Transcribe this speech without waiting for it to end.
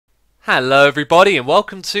Hello everybody and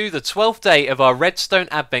welcome to the 12th day of our Redstone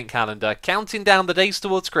Advent Calendar, counting down the days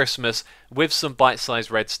towards Christmas with some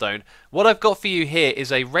bite-sized redstone. What I've got for you here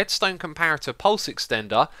is a redstone comparator pulse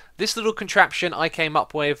extender. This little contraption I came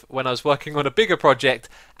up with when I was working on a bigger project,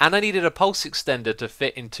 and I needed a pulse extender to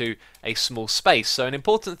fit into a small space. So an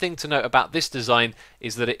important thing to note about this design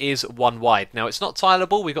is that it is one wide. Now it's not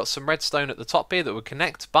tileable, we've got some redstone at the top here that would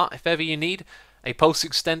connect, but if ever you need a pulse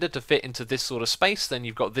extender to fit into this sort of space, then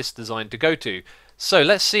you've got this design to go to. So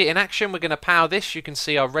let's see it in action. We're going to power this. You can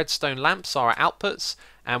see our redstone lamps are our outputs,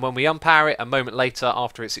 and when we unpower it a moment later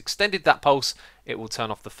after it's extended that pulse, it will turn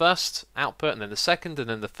off the first output and then the second and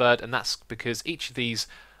then the third, and that's because each of these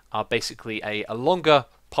are basically a longer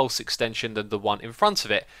pulse extension than the one in front of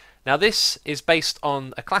it. Now this is based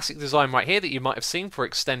on a classic design right here that you might have seen for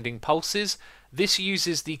extending pulses. This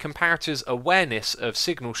uses the comparator's awareness of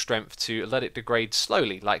signal strength to let it degrade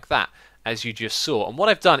slowly, like that, as you just saw. And what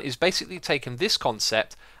I've done is basically taken this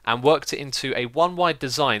concept and worked it into a one-wide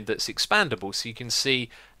design that's expandable. So you can see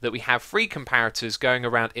that we have three comparators going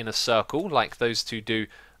around in a circle, like those two do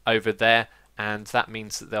over there, and that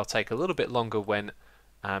means that they'll take a little bit longer when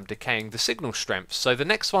decaying the signal strength. So the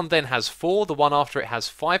next one then has 4, the one after it has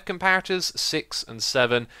 5 comparators, 6 and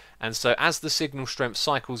 7, and so as the signal strength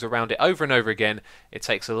cycles around it over and over again, it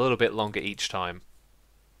takes a little bit longer each time.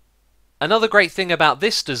 Another great thing about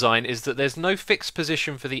this design is that there's no fixed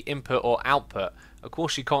position for the input or output. Of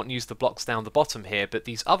course you can't use the blocks down the bottom here, but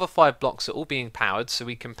these other 5 blocks are all being powered, so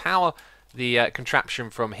we can power the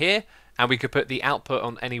contraption from here, and we could put the output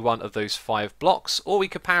on any one of those 5 blocks, or we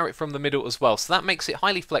could power it from the middle as well. So that makes it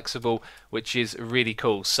highly flexible, which is really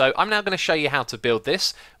cool. So I'm now going to show you how to build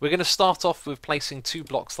this. We're going to start off with placing 2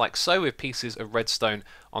 blocks like so, with pieces of redstone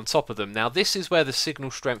on top of them. Now this is where the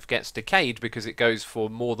signal strength gets decayed, because it goes for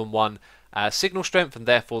more than one signal strength, and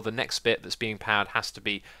therefore the next bit that's being powered has to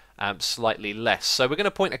be slightly less. So we're going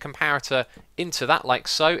to point a comparator into that like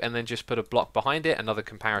so, and then just put a block behind it, another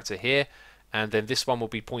comparator here, and then this one will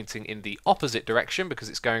be pointing in the opposite direction because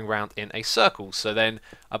it's going around in a circle. So then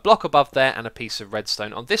a block above there and a piece of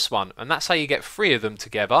redstone on this one, and that's how you get 3 of them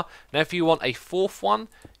together. Now if you want a 4th one,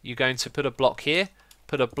 you're going to put a block here,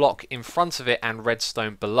 put a block in front of it and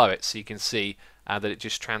redstone below it, so you can see that it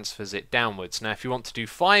just transfers it downwards. Now if you want to do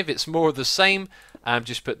 5, it's more of the same,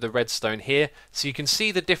 just put the redstone here. So you can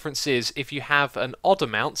see the difference is if you have an odd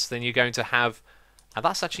amount, then you're going to have,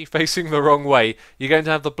 that's actually facing the wrong way, you're going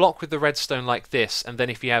to have the block with the redstone like this, and then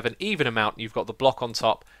if you have an even amount, you've got the block on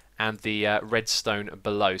top and the redstone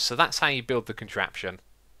below. So that's how you build the contraption.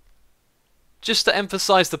 Just to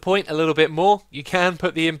emphasize the point a little bit more, you can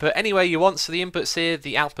put the input anywhere you want. So the input's here,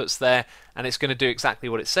 the output's there, and it's going to do exactly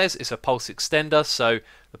what it says. It's a pulse extender, so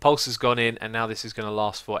the pulse has gone in, and now this is going to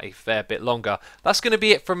last for a fair bit longer. That's going to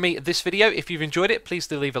be it from me this video. If you've enjoyed it, please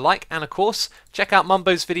do leave a like, and of course, check out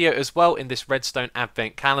Mumbo's video as well in this Redstone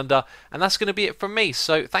Advent Calendar. And that's going to be it from me.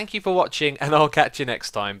 So thank you for watching, and I'll catch you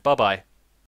next time. Bye-bye.